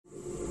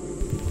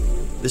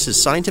This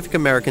is Scientific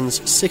American's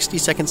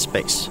 60-Second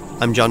Space.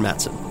 I'm John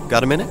Matson.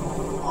 Got a minute?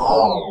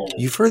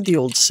 You've heard the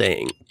old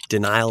saying,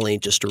 denial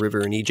ain't just a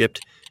river in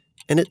Egypt.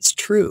 And it's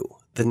true.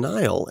 The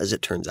Nile, as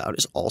it turns out,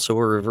 is also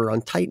a river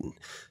on Titan,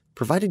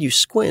 provided you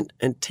squint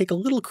and take a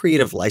little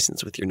creative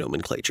license with your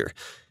nomenclature.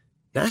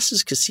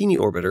 NASA's Cassini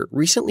orbiter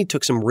recently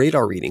took some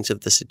radar readings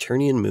of the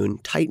Saturnian moon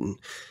Titan,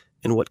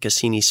 and what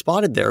Cassini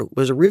spotted there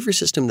was a river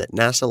system that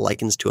NASA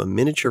likens to a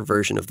miniature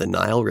version of the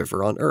Nile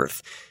River on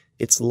Earth.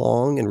 It's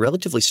long and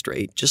relatively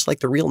straight, just like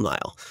the real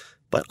Nile.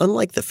 But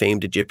unlike the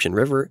famed Egyptian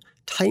river,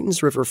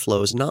 Titan's river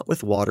flows not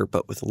with water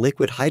but with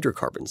liquid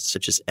hydrocarbons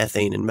such as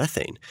ethane and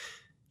methane.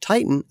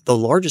 Titan, the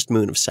largest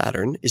moon of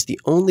Saturn, is the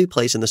only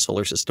place in the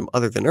solar system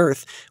other than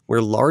Earth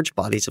where large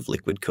bodies of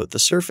liquid coat the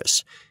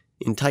surface.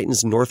 In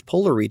Titan's North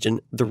Polar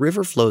region, the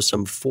river flows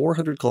some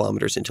 400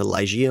 kilometers into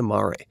Ligeia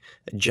Mare,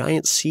 a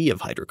giant sea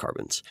of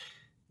hydrocarbons.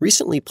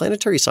 Recently,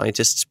 planetary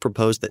scientists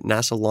proposed that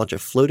NASA launch a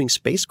floating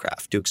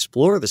spacecraft to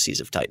explore the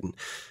seas of Titan.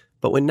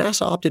 But when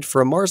NASA opted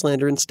for a Mars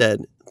lander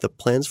instead, the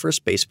plans for a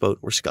spaceboat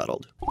were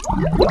scuttled.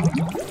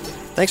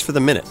 Thanks for the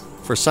minute.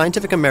 For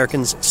Scientific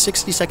American's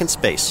 60-Second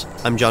Space,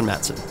 I'm John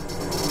Matson.